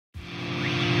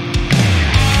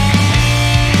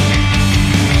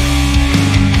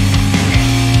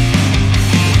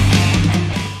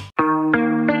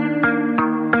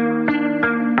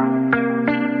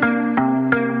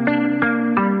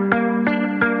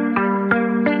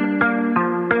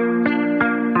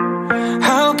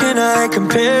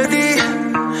compare thee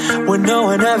when no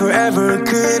one ever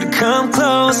could come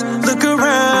close. Look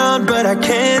around, but I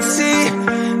can't see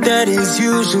that is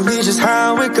usually just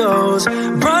how it goes.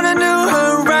 Brought a new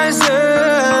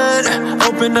horizon,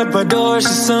 opened up our doors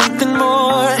to something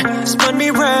more. Spun me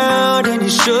round and you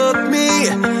shook me,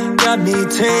 got me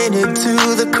tainted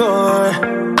to the core.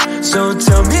 So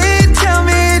tell me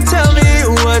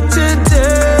what to do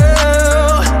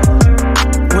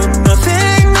when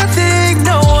nothing,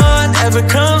 no one ever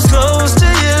comes close to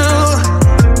you,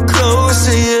 close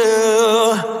to you.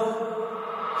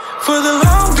 For the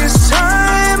longest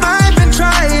time I've been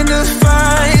trying to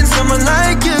find someone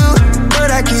like you, but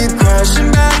I keep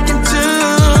crashing back into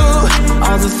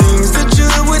all the things that you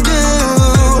would do.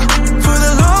 For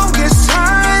the longest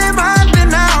time I've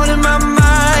been out of my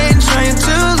mind, trying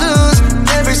to lose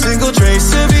every single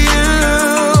trace of you.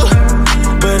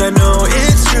 But I know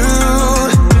it's true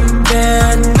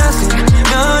that nothing,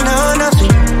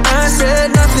 nothing, I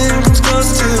said nothing comes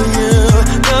close to you.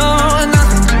 No,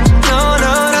 nothing,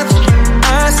 nothing,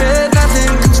 I said nothing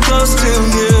comes close to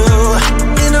you.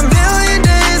 In a million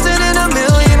days and in a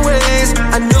million ways,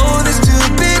 I know this to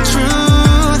be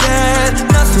true, that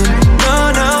nothing,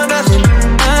 nothing,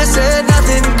 I said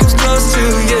nothing comes close to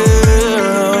you.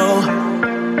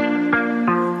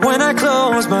 When I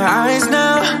close my eyes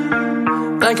now,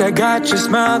 like I got your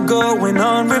smile going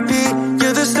on repeat.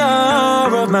 You're the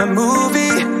star of my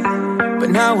movie, but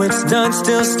now it's done,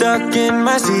 still stuck in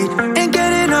my seat. Ain't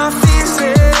getting off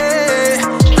easy,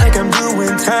 like I'm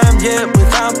doing time yet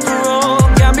without parole.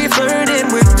 Got me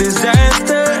flirting with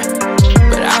disaster,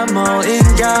 but I'm all in,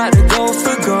 gotta go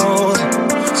for gold.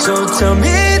 So tell me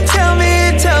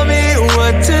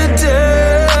what to do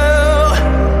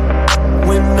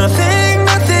when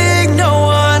nothing, no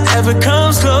one ever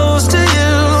comes close to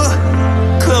you,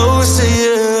 close to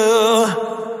you.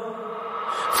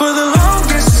 For the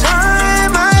longest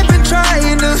time I've been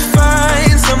trying to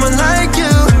find someone like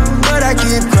you, but I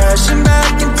keep crashing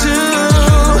back into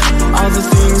all the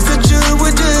things that you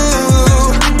would do.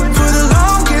 For the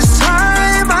longest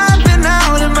time I've been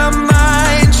out of my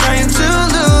mind, trying to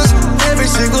lose every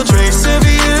single trace of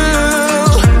you.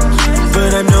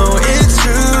 But I know it's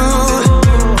true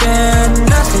that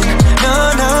nothing,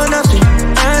 nothing,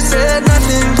 I said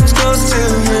nothing comes close to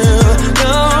you.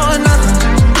 No, nothing,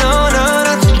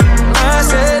 nothing, I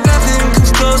said nothing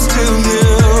comes close to you.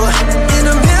 In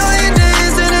a million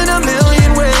days and in a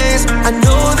million ways, I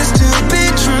know this to be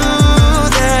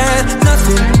true, that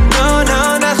nothing,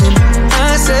 nothing,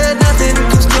 I said nothing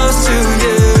comes close to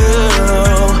you.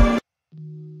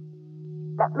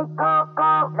 Let me go,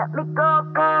 let me go,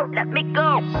 let me go.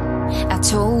 I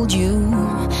told you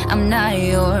I'm not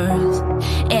yours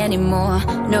anymore.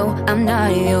 No, I'm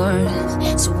not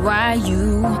yours. So why are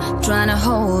you trying to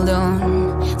hold on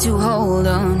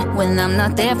when I'm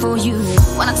not there for you?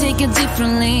 Wanna take a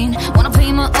different lane, wanna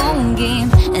play my own game,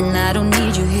 and I don't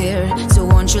need you here, so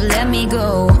won't you let me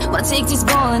go? Wanna take this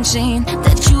ball and chain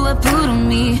that you have put on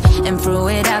me and throw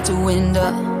it out the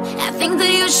window. I think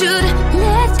that you should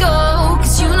let go,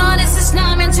 cause you know this is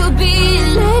not meant to be.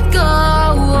 Let go.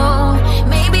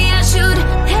 Maybe I should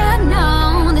have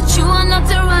known that you are not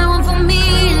the right one for me.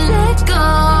 Let go.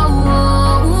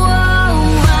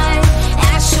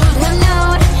 I should have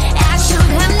known, I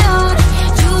should have known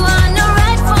you are not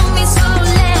right for me. So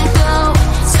let go,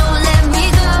 so let me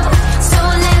go, so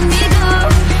let me go.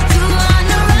 You are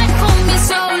not right for me,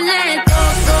 so let go,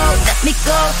 let me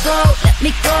go, let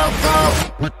me go, let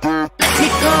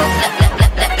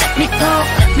me go,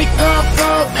 let me go,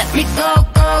 let me go,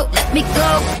 let me go,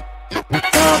 let me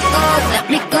go, let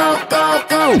me go,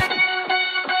 go.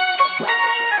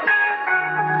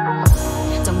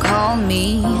 Don't call me,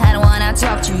 I don't wanna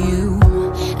talk to you.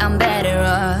 I'm better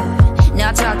off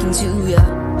not talking to you.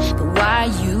 But why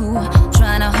are you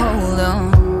trying to hold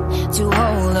on?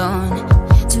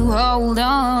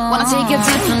 Wanna take a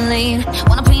different lane,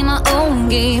 wanna play my own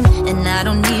game, and I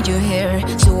don't need you here,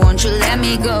 so won't you let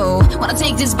me go? Wanna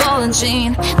take this ball and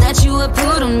chain that you have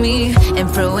put on me and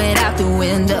throw it out the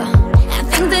window. I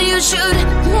think that you should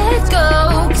let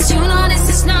go, cause you know this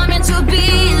is not meant to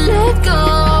be. Let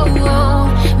go.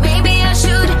 Maybe I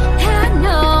should have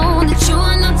known that you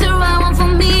are not the right one for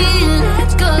me.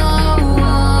 Let go.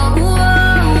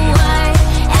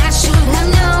 I should have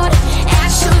known, I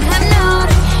should have known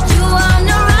you are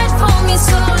not right for me.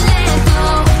 So let go,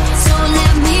 so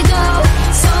let me go,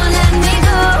 so let me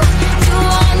go. You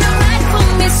are not right for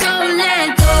me, so let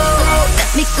go. Let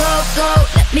me go,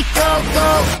 let me go,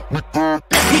 Let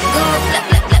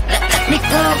me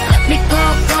go, let me go,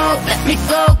 let me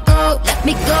go, let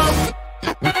me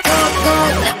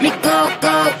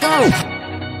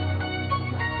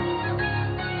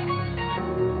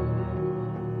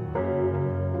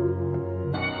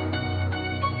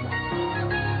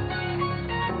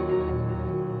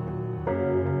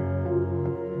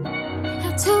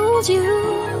told you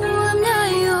I'm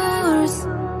not yours,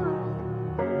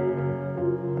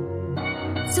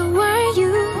 so why are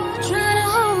you trying to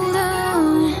hold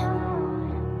on?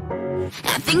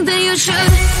 I think that you should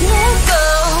let go,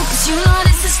 'cause you know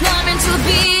this is not meant to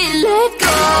be. Let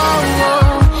go.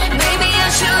 Maybe I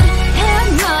should have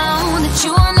known that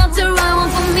you are not the right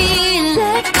one for me.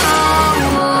 Let go.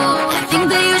 I think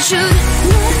that you should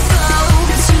let go,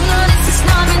 'cause you know this is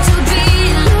not meant to be.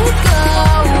 Let go.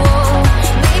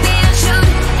 Maybe I should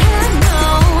have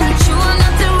known that you are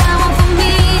not the right one for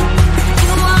me.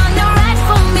 You are not right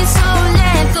for me, so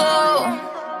let go.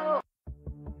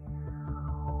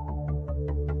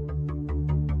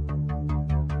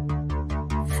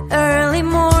 Early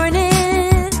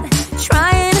morning,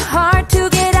 trying hard to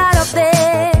get out of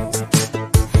bed.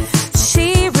 She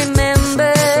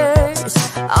remembers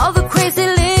all the crazy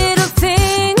little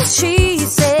things she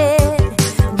said.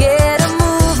 Get a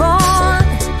move on,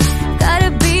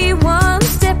 gotta be one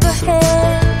step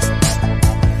ahead.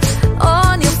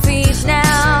 On your feet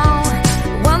now,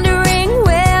 wondering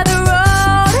where the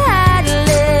road had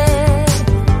led.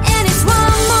 And it's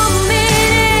one more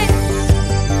minute,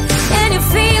 and you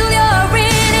feel you're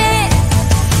in it,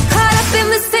 caught up in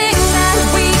this thing that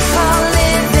we call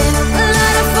living. A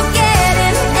lot of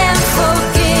forgetting and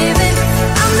forgiving.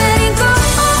 I'm letting go,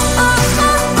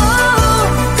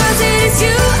 'cause it is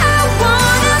you I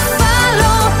wanna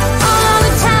follow. All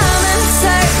the time and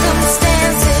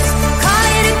circumstances, call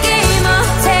it a game of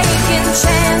taking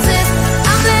chances.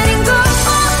 I'm letting go,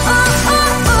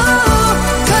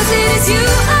 'cause it is you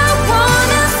I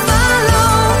wanna follow.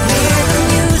 Hear the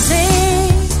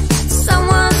music,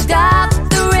 someone's got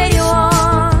the radio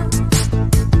on.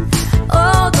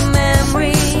 All the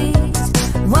memories,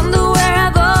 wonder where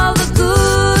have all the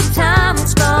good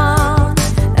times gone.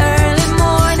 Early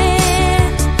morning,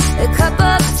 a cup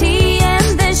of tea and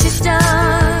then she's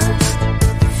done.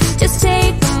 Just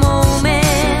take a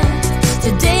moment,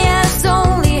 today has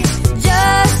only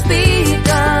just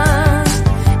begun.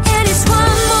 And it's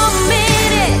one more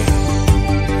minute,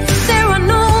 there are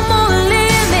no more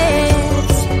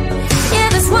limits. Yeah,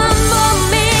 there's one more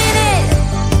minute,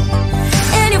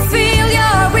 and you feel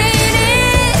you're in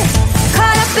it,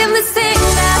 caught up in this thing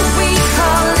that we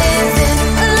call living.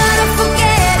 A lot of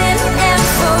forgetting and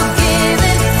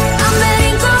forgiving. I'm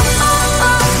letting go,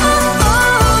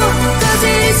 'cause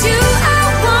it is you I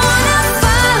wanna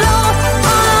follow.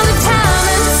 All the time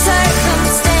and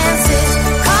circumstances,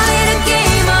 call it a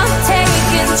game of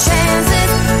taking chances.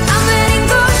 I'm letting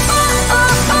go,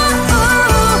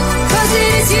 'cause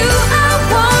it is you I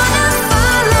wanna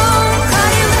follow.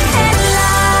 Caught in the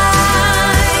headlights,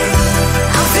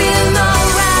 I'm feeling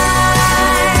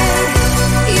alright.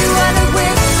 You are there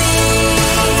with me,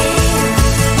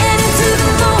 and into the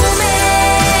moment,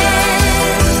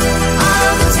 all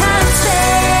of the time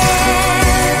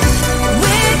spent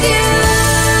with you.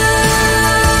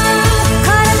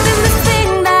 Caught up in the thing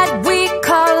that we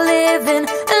call living.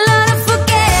 A lot of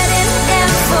forgetting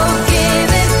and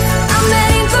forgiving. I'm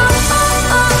letting go,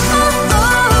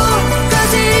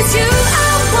 'cause it is you I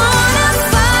wanna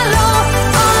follow.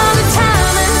 All the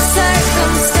time and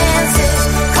circumstances,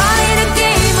 call it a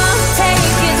game of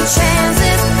taking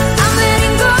chances. I'm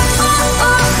letting go,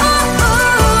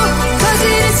 'cause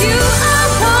it is you I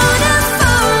wanna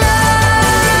follow.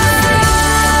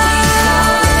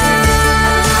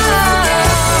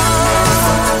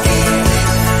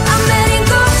 I'm letting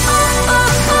go,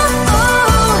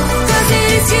 'cause it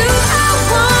is you I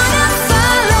wanna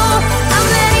follow. I'm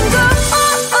letting go,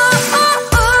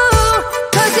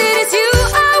 'cause it is you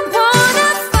I wanna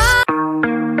follow.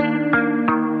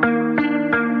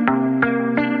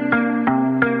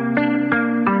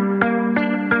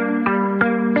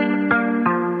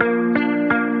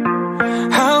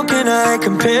 How can I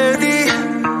compare thee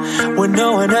when no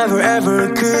one ever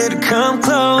could come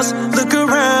close? Look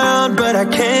around, but I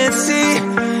can't see.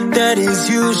 That is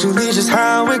usually just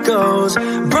how it goes.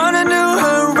 Brought a new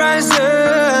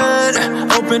horizon,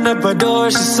 opened up our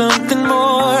doors to something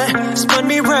more. Spun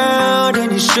me round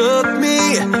and you shook me,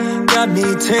 got me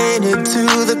tainted to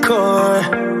the core.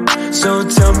 So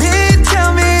tell me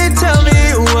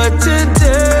what to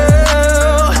do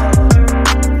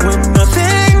when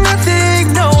nothing,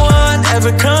 no one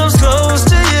ever comes close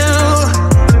to you,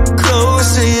 close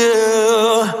to you.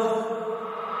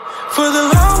 For the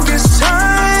longest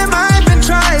time I've been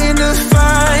trying to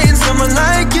find someone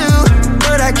like you,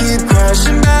 but I keep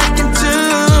crashing back into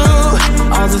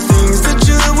all the things that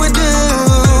you would do.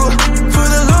 For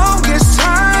the longest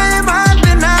time I've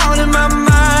been out of my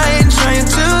mind, trying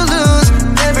to lose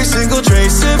every single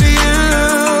trace of you.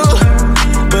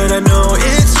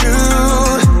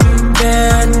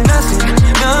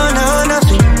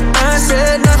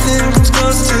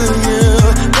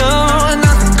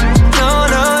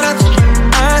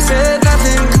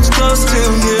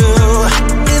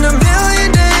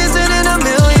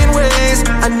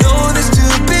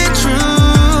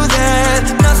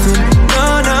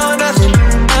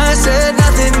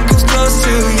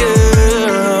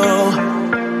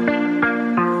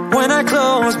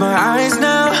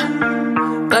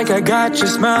 your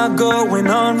smile going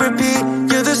on repeat.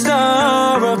 You're the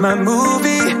star of my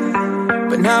movie,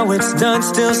 but now it's done,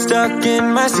 still stuck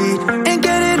in my seat. Ain't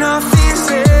getting off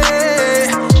easy,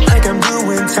 like I'm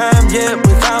doing time yet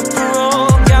without parole.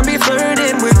 Got me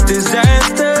flirting with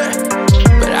disaster,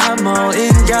 but I'm all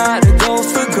in, gotta go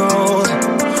for gold.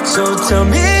 So tell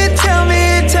me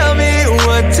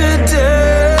what to do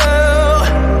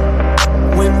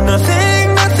when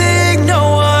nothing, no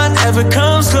one ever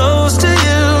comes close to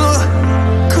you,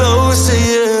 close to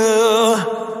you.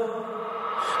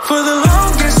 For the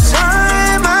longest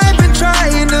time I've been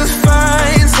trying to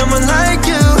find someone like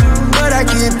you, but I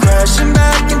keep crashing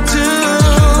back into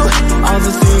all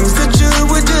the things that you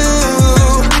would do.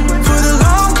 For the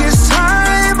longest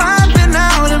time I've been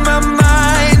out of my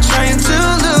mind, trying to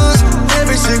lose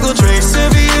every single trace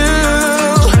of you.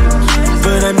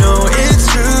 But I know it's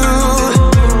true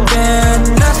that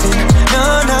nothing,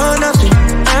 nothing,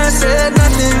 I said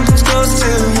nothing comes close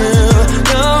to you.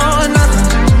 No, nothing,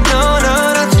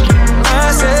 nothing,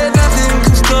 I said nothing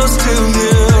comes close to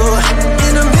you.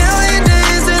 In a million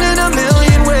days and in a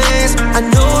million ways, I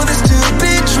know this to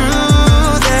be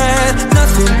true, that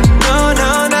nothing,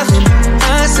 nothing,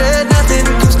 I said nothing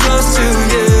comes close to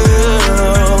you.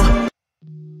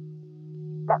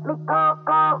 Let me go,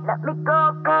 let me go,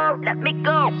 let me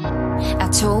go. I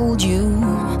told you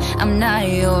I'm not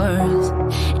yours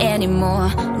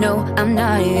anymore. No, I'm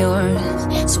not yours.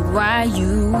 So why are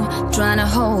you trying to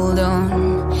hold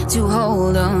on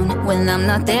when I'm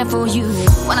not there for you?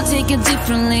 Wanna take a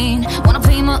different lane, wanna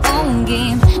play my own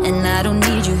game, and I don't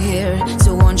need you here,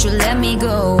 so won't you let me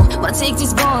go? Wanna take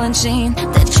this ball and chain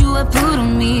that you have put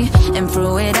on me and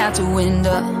throw it out the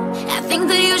window. I think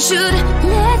that you should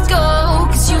let go,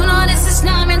 cause you know this is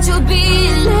not meant to be.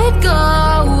 Let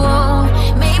go.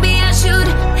 Maybe I should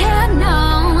have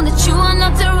known that you are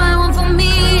not the right one for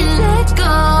me. Let go.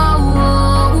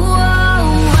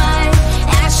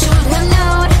 I should have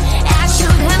known, I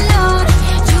should have known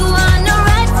you are not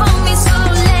right for me. So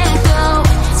let go,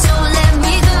 so let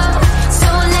me go, so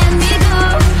let me go.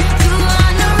 You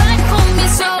are not right for me,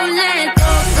 so let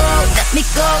go, let me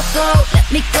go, let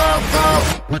me go, let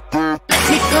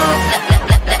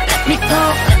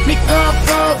me go, let me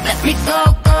go, let me go,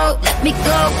 let me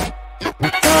go, let me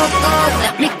go,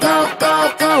 let me go.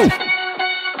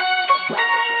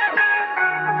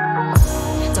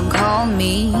 Don't call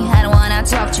me, I don't wanna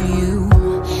talk to you.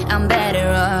 I'm better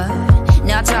off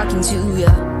not talking to you.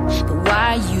 But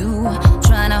why are you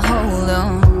trying to hold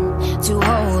on?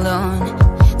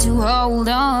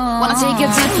 Wanna take a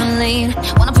different lane,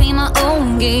 wanna play my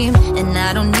own game, and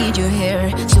I don't need you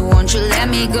here, so won't you let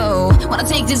me go? Wanna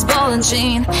take this ball and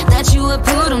chain that you have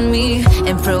put on me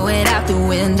and throw it out the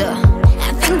window.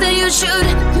 I think that you should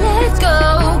let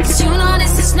go, cause you know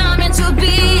this is not meant to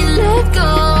be. Let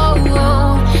go.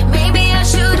 Maybe I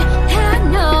should have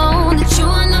known that you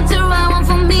are not the right one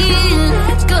for me.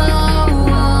 Let go.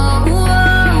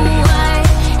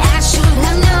 I should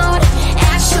have known,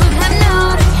 I should have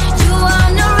known you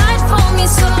are not right for me.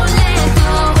 So let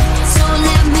go, so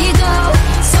let me go,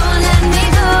 so let me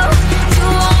go. You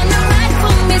are not right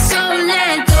for me, so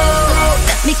let go.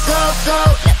 Let me go,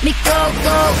 let me go,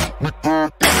 let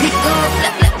me go,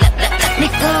 let me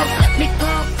go.